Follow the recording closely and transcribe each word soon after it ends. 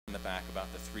back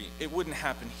about the three. It wouldn't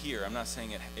happen here. I'm not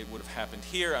saying it would have happened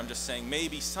here. I'm just saying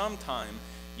maybe sometime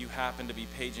you happened to be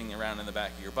paging around in the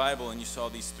back of your Bible and you saw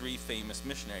these three famous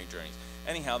missionary journeys.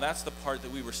 Anyhow, that's the part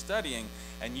that we were studying,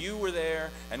 and you were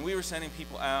there, and we were sending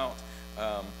people out.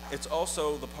 It's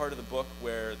also the part of the book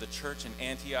where the church in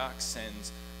Antioch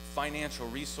sends financial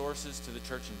resources to the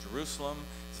church in Jerusalem.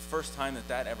 It's the first time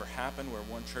that ever happened, where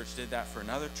one church did that for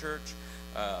another church.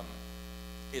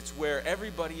 It's where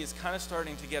everybody is kind of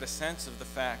starting to get a sense of the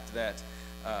fact that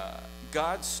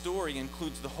God's story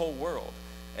includes the whole world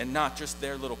and not just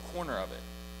their little corner of it.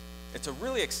 It's a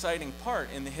really exciting part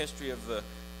in the history of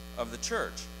the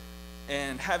church.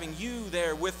 And having you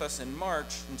there with us in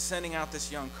March and sending out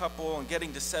this young couple and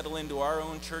getting to settle into our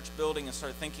own church building and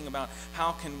start thinking about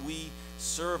how can we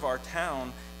serve our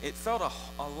town, it felt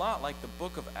a lot like the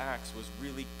book of Acts was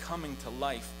really coming to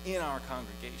life in our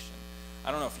congregation.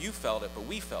 I don't know if you felt it, but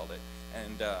we felt it,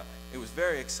 and it was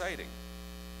very exciting.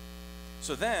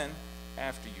 So then,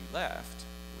 after you left,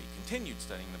 we continued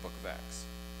studying the book of Acts,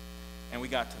 and we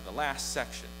got to the last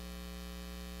section,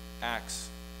 Acts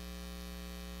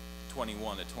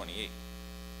 21 to 28.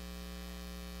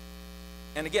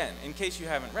 And again, in case you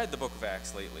haven't read the book of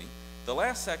Acts lately, the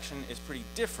last section is pretty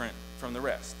different from the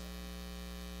rest,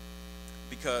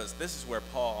 because this is where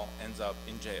Paul ends up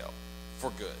in jail for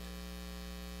good.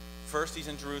 First he's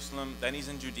in Jerusalem, then he's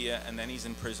in Judea, and then he's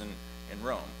in prison in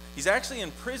Rome. He's actually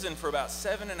in prison for about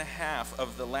 7.5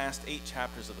 of the last 8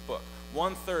 chapters of the book,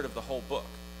 1/3 of the whole book.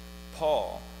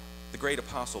 Paul, the great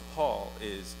apostle Paul,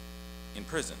 is in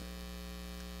prison.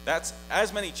 That's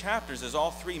as many chapters as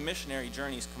all 3 missionary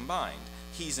journeys combined.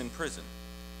 He's in prison.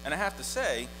 And I have to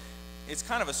say, it's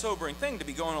kind of a sobering thing to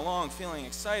be going along feeling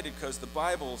excited because the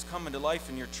Bible's coming to life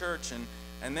in your church,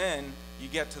 and then you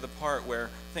get to the part where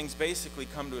things basically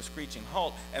come to a screeching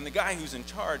halt and the guy who's in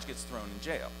charge gets thrown in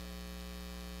jail.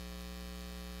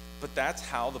 But that's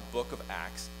how the book of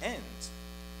Acts ends.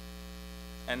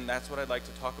 And that's what I'd like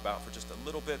to talk about for just a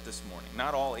little bit this morning.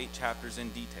 Not all 8 chapters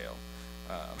in detail,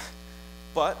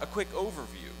 but a quick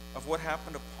overview of what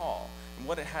happened to Paul and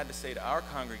what it had to say to our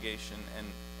congregation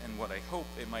and what I hope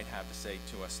it might have to say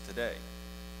to us today.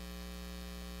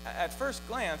 At first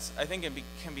glance, I think it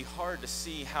can be hard to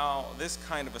see how this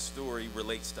kind of a story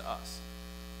relates to us.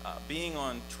 Being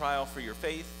on trial for your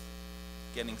faith,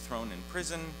 getting thrown in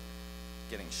prison,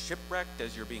 getting shipwrecked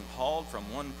as you're being hauled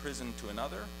from one prison to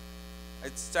another.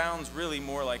 It sounds really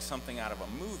more like something out of a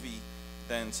movie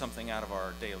than something out of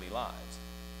our daily lives.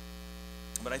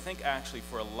 But I think actually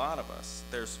for a lot of us,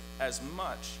 there's as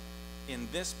much in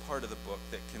this part of the book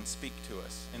that can speak to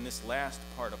us, in this last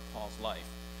part of Paul's life,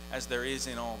 as there is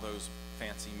in all those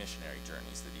fancy missionary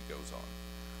journeys that he goes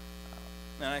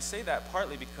on. And I say that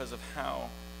partly because of how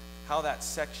that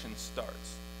section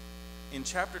starts. In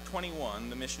chapter 21,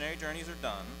 the missionary journeys are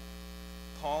done.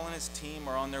 Paul and his team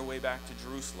are on their way back to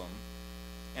Jerusalem.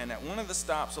 And at one of the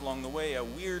stops along the way, a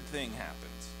weird thing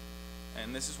happens.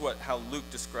 And this is how Luke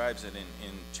describes it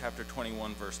in chapter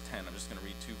 21, verse 10. I'm just going to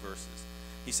read 2 verses.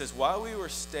 He says, "While we were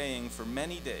staying for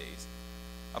many days,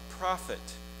 a prophet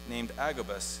named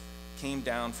Agabus came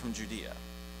down from Judea.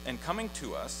 And coming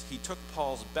to us, he took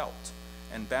Paul's belt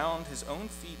and bound his own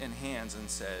feet and hands and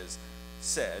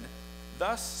said,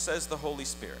 'Thus says the Holy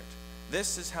Spirit,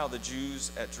 this is how the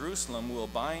Jews at Jerusalem will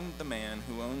bind the man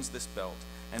who owns this belt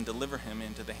and deliver him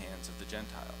into the hands of the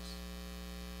Gentiles.'"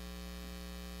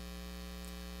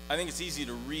 I think it's easy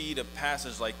to read a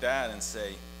passage like that and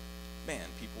say, man,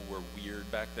 people were weird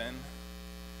back then.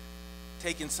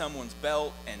 Taking someone's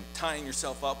belt and tying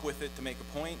yourself up with it to make a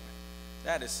point,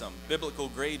 that is some biblical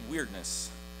grade weirdness.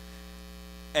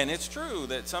 And it's true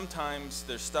that sometimes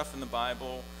there's stuff in the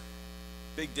Bible,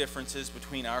 big differences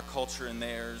between our culture and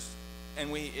theirs,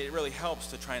 and it really helps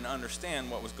to try and understand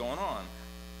what was going on.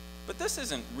 But this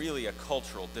isn't really a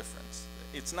cultural difference.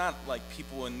 It's not like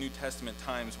people in New Testament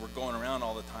times were going around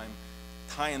all the time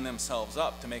tying themselves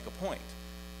up to make a point.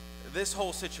 This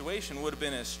whole situation would have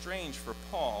been as strange for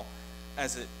Paul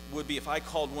as it would be if I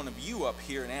called one of you up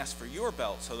here and asked for your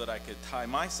belt so that I could tie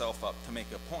myself up to make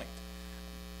a point.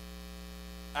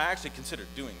 I actually considered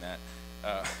doing that,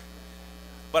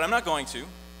 but I'm not going to,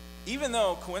 even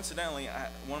though coincidentally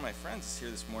one of my friends is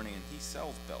here this morning and he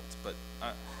sells belts, but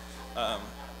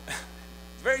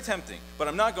it's very tempting, but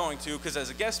I'm not going to, because as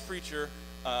a guest preacher,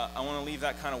 I want to leave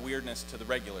that kind of weirdness to the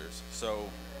regulars. So,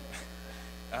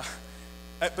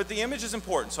 but the image is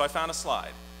important, so I found a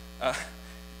slide.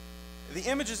 The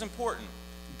image is important.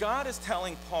 God is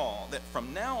telling Paul that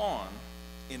from now on,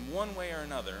 in one way or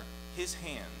another, his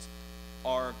hands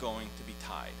are going to be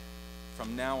tied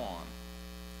from now on.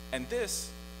 And this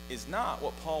is not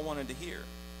what Paul wanted to hear.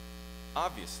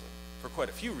 obviously, for quite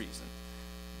a few reasons.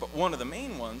 But one of the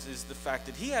main ones is the fact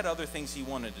that he had other things he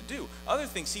wanted to do, other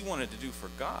things he wanted to do for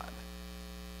God.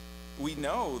 We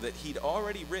know that he'd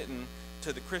already written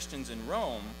to the Christians in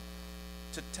Rome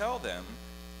to tell them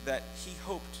that he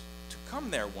hoped to come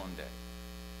there one day.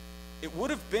 It would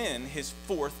have been his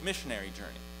 4th missionary journey.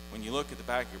 When you look at the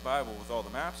back of your Bible with all the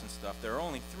maps and stuff, there are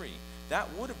only 3.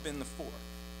 That would have been the 4th.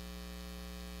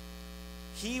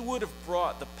 He would have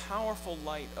brought the powerful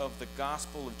light of the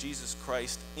gospel of Jesus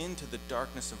Christ into the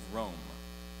darkness of Rome.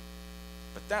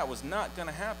 But that was not going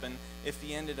to happen if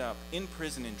he ended up in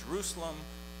prison in Jerusalem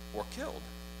or killed.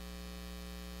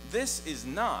 This is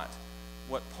not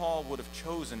what Paul would have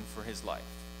chosen for his life.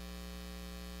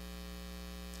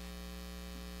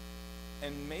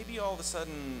 And maybe all of a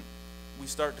sudden we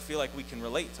start to feel like we can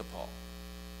relate to Paul.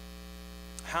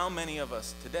 How many of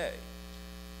us today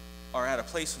are at a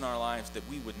place in our lives that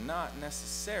we would not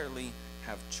necessarily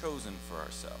have chosen for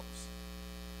ourselves?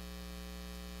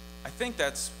 I think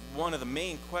that's one of the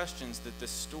main questions that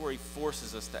this story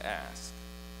forces us to ask.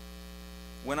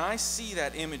 When I see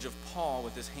that image of Paul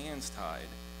with his hands tied,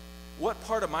 what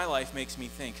part of my life makes me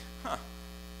think,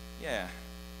 yeah,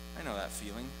 I know that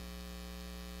feeling?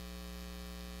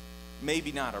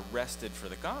 Maybe not arrested for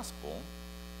the gospel,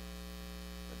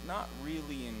 but not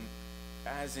really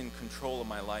as in control of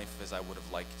my life as I would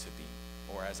have liked to be,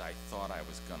 or as I thought I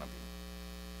was gonna be.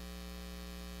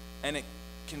 And it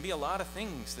can be a lot of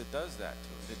things that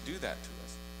do that to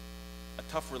us. A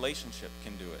tough relationship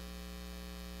can do it.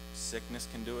 Sickness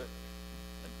can do it.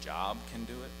 A job can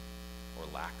do it, or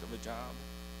lack of a job.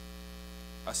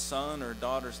 A son or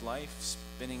daughter's life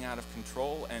spinning out of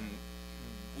control, and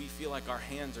we feel like our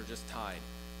hands are just tied,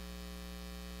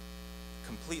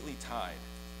 completely tied.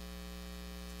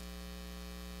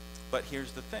 But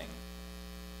here's the thing.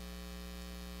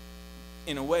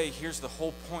 In a way, here's the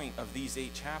whole point of these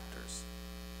 8 chapters,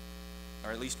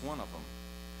 or at least one of them.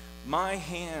 My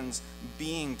hands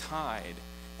being tied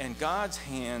and God's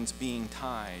hands being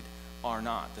tied are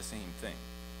not the same thing.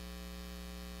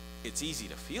 It's easy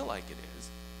to feel like it is.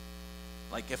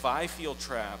 Like if I feel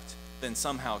trapped, then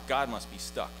somehow God must be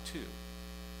stuck too.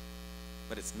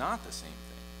 But it's not the same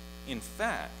thing. In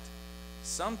fact,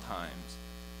 sometimes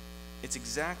it's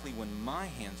exactly when my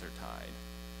hands are tied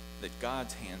that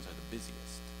God's hands are the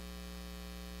busiest.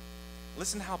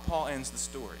 Listen how Paul ends the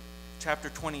story. Chapter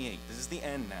 28. This is the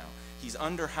end now. He's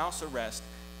under house arrest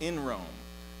in Rome.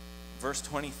 Verse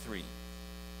 23.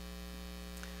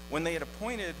 When they had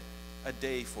appointed a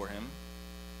day for him,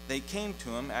 they came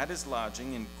to him at his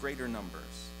lodging in greater numbers.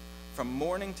 From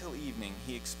morning till evening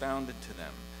he expounded to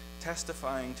them,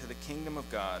 testifying to the kingdom of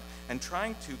God, and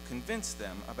trying to convince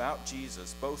them about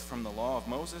Jesus, both from the law of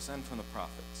Moses and from the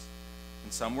prophets.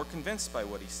 And some were convinced by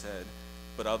what he said,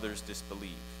 but others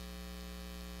disbelieved.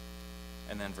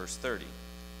 And then verse 30.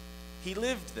 He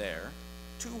lived there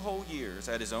 2 whole years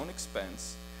at his own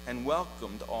expense, and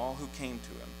welcomed all who came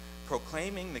to him,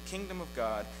 proclaiming the kingdom of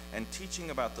God and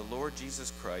teaching about the Lord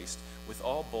Jesus Christ with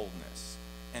all boldness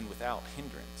and without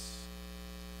hindrance.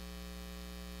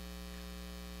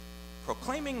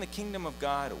 Proclaiming the kingdom of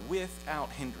God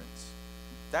without hindrance.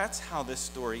 That's how this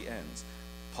story ends.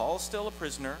 Paul's still a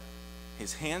prisoner.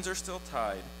 His hands are still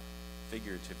tied,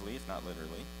 figuratively, if not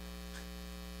literally.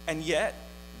 And yet,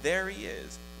 there he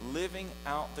is, living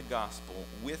out the gospel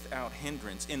without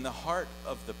hindrance in the heart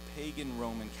of the pagan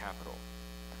Roman capital.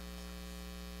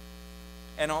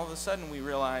 And all of a sudden we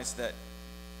realize that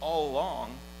all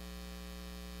along,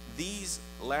 these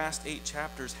last 8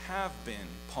 chapters have been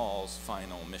Paul's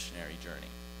final missionary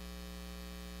journey.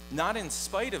 Not in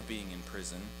spite of being in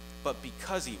prison, but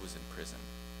because he was in prison.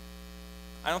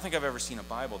 I don't think I've ever seen a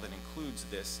Bible that includes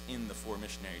this in the 4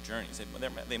 missionary journeys.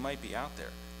 They might be out there,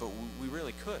 but we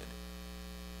really could.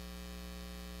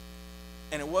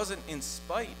 And it wasn't in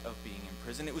spite of being in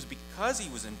prison. It was because he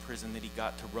was in prison that he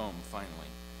got to Rome finally,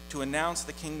 to announce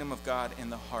the kingdom of God in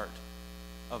the heart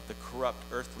of the corrupt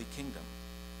earthly kingdom.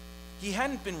 He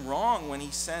hadn't been wrong when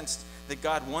he sensed that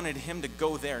God wanted him to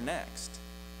go there next.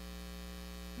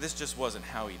 This just wasn't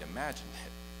how he'd imagined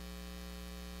it.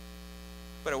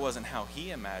 But it wasn't how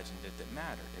he imagined it that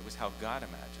mattered. It was how God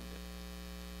imagined it.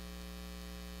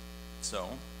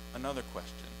 So, another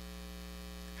question.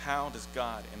 How does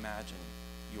God imagine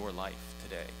your life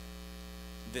today,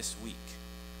 this week?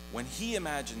 When he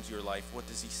imagines your life, what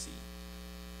does he see?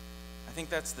 I think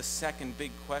that's the second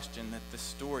big question that this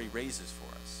story raises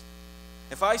for us.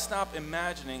 If I stop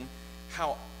imagining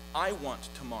how I want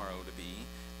tomorrow to be,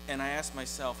 and I ask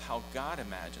myself how God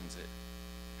imagines it,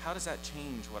 how does that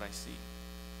change what I see?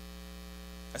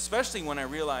 Especially when I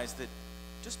realize that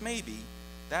just maybe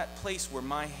that place where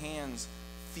my hands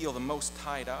feel the most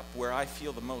tied up, where I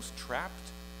feel the most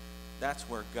trapped, that's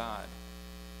where God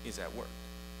is at work.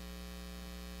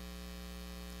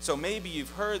 So maybe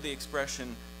you've heard the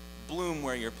expression, bloom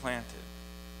where you're planted.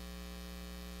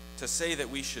 To say that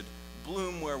we should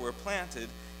bloom where we're planted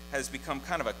has become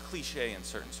kind of a cliche in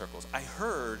certain circles. I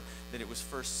heard that it was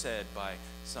first said by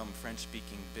some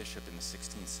French-speaking bishop in the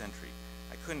 16th century.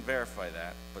 I couldn't verify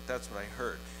that, but that's what I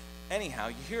heard. Anyhow,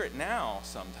 you hear it now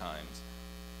sometimes,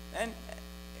 and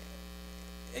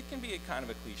it can be a kind of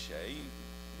a cliche.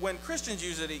 When Christians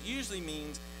use it, it usually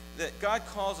means that God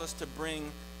calls us to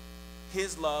bring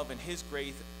his love and his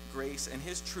grace and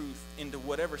his truth into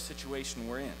whatever situation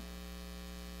we're in.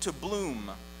 To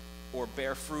bloom or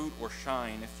bear fruit or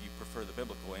shine, if you prefer the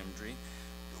biblical imagery,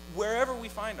 wherever we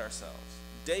find ourselves,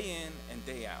 day in and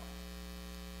day out.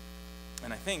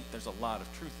 And I think there's a lot of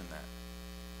truth in that.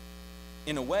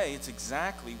 In a way, it's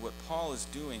exactly what Paul is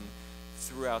doing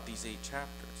throughout these 8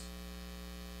 chapters.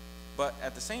 But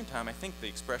at the same time, I think the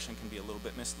expression can be a little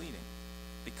bit misleading.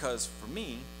 Because for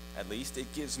me, at least,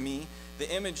 it gives me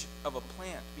the image of a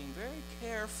plant being very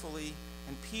carefully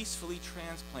and peacefully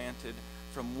transplanted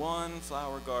from one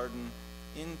flower garden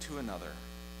into another.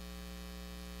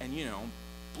 And,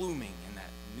 blooming in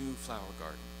that new flower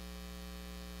garden.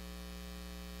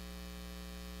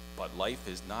 But life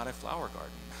is not a flower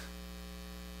garden.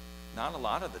 Not a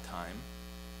lot of the time.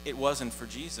 It wasn't for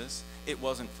Jesus. It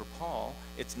wasn't for Paul.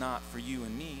 It's not for you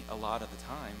and me a lot of the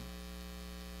time.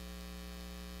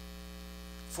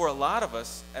 For a lot of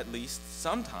us, at least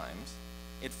sometimes,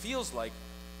 it feels like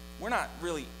we're not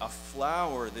really a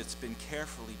flower that's been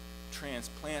carefully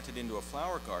transplanted into a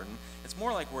flower garden. It's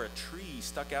more like we're a tree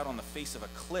stuck out on the face of a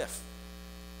cliff,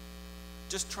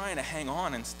 just trying to hang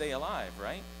on and stay alive,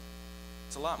 right?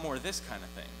 It's a lot more of this kind of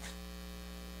thing.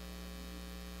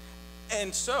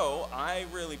 And so, I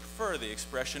really prefer the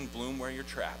expression, bloom where you're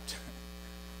trapped.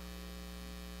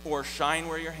 Or shine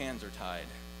where your hands are tied.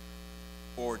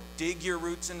 Or dig your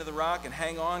roots into the rock and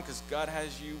hang on because God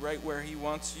has you right where he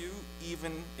wants you,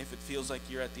 even if it feels like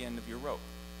you're at the end of your rope.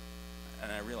 And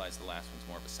I realize the last one's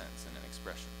more of a sentence than an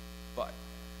expression. But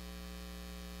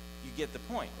you get the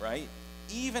point, right?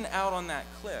 Even out on that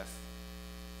cliff,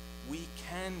 we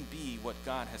can be what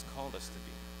God has called us to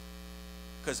be.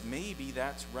 Because maybe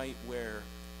that's right where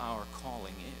our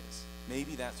calling is.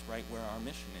 Maybe that's right where our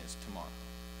mission is tomorrow.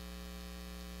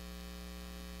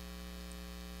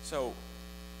 So,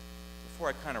 before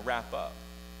I kind of wrap up,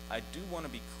 I do want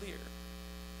to be clear.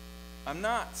 I'm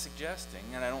not suggesting,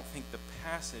 and I don't think the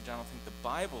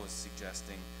Bible is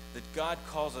suggesting, that God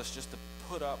calls us just to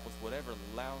put up with whatever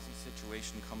lousy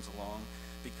situation comes along,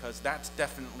 because that's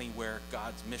definitely where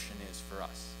God's mission is for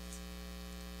us.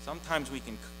 Sometimes we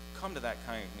can come to that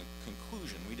kind of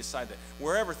conclusion. We decide that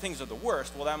wherever things are the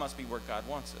worst, well, that must be where God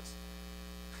wants us.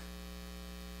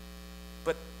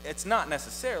 But it's not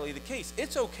necessarily the case.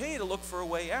 It's okay to look for a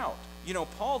way out.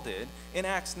 Paul did. In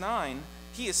Acts 9,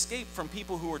 he escaped from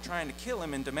people who were trying to kill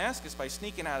him in Damascus by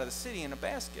sneaking out of the city in a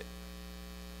basket.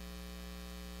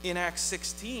 In Acts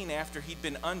 16, after he'd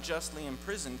been unjustly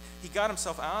imprisoned, he got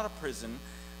himself out of prison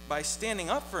by standing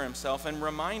up for himself and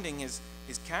reminding his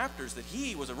captors that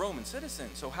he was a Roman citizen,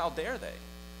 so how dare they?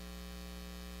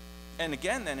 And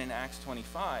again then in Acts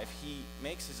 25, he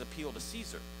makes his appeal to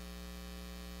Caesar,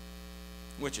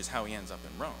 which is how he ends up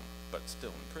in Rome, but still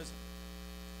in prison.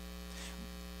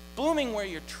 Blooming where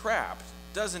you're trapped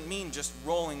doesn't mean just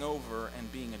rolling over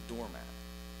and being a doormat.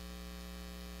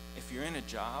 If you're in a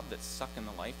job that's sucking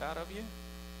the life out of you,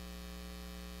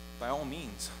 by all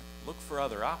means, look for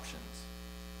other options.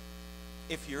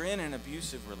 If you're in an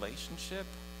abusive relationship,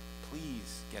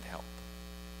 please get help.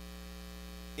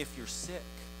 If you're sick,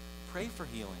 pray for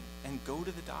healing and go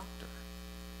to the doctor.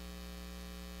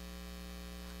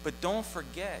 But don't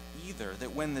forget either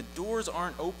that when the doors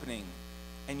aren't opening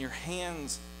and your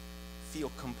hands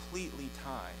feel completely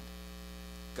tied,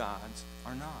 God's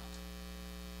are not.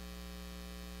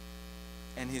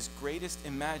 And his greatest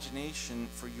imagination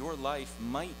for your life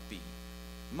might be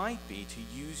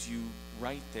to use you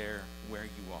right there where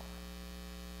you are.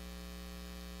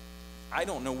 I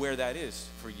don't know where that is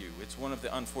for you. It's one of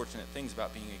the unfortunate things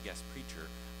about being a guest preacher.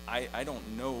 I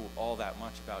don't know all that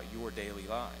much about your daily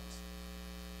lives.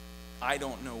 I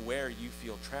don't know where you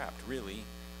feel trapped, really.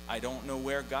 I don't know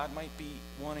where God might be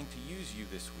wanting to use you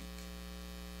this week.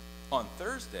 On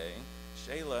Thursday,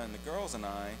 Shayla and the girls and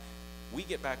we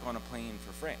get back on a plane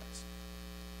for France.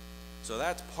 So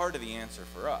that's part of the answer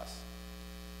for us.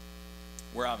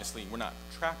 We're not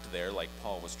trapped there like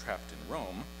Paul was trapped in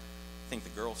Rome. I think the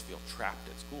girls feel trapped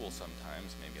at school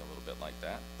sometimes, maybe a little bit like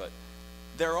that. But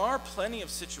There are plenty of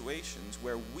situations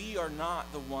where we are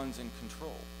not the ones in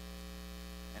control.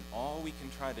 And all we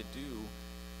can try to do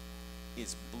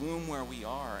is bloom where we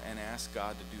are and ask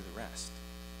God to do the rest.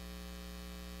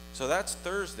 So that's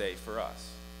Thursday for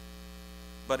us.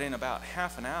 But in about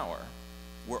half an hour,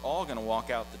 we're all going to walk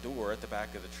out the door at the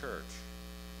back of the church.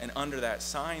 And under that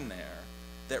sign there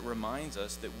that reminds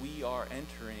us that we are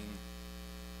entering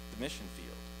the mission field.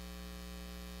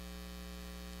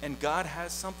 And God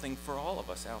has something for all of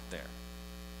us out there.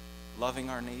 Loving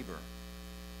our neighbor,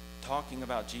 talking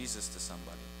about Jesus to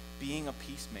somebody, being a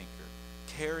peacemaker,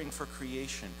 caring for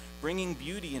creation, bringing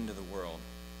beauty into the world,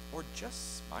 or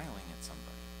just smiling at somebody.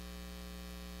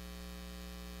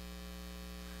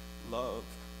 Love,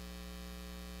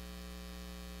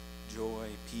 joy,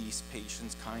 peace,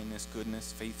 patience, kindness,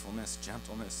 goodness, faithfulness,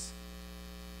 gentleness,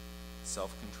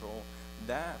 self-control.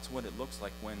 That's what it looks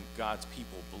like when God's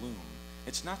people bloom.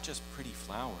 It's not just pretty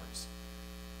flowers.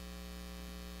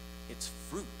 It's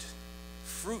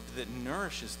fruit that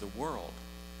nourishes the world.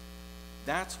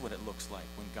 That's what it looks like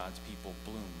when God's people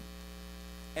bloom.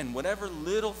 And whatever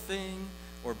little thing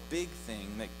or big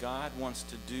thing that God wants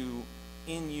to do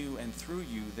in you and through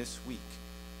you this week,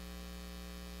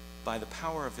 by the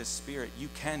power of his Spirit, you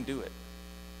can do it,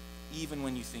 even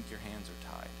when you think your hands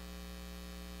are tied,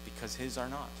 because his are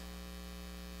not.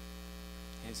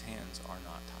 His hands are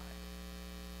not tied.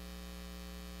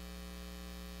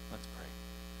 Let's pray.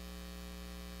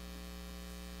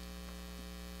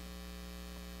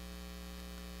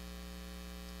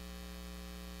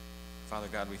 Father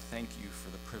God, we thank you for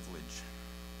the privilege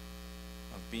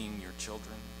of being your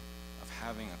children, of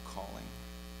having a calling.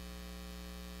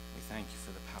 We thank you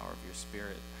for the power of your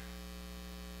Spirit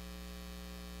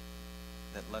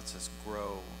that lets us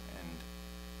grow and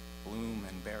bloom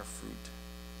and bear fruit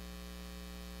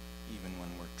even when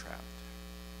we're trapped.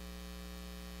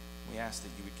 We ask that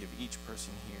you would give each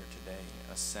person here today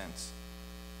a sense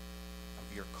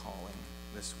of your calling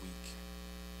this week,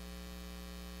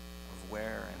 of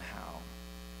where and how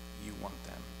you want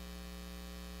them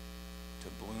to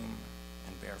bloom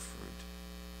and bear fruit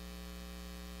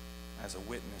as a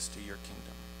witness to your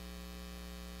kingdom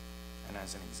and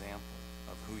as an example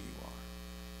of who you are.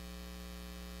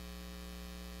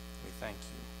 We thank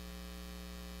you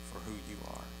for who you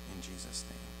are in Jesus'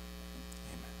 name.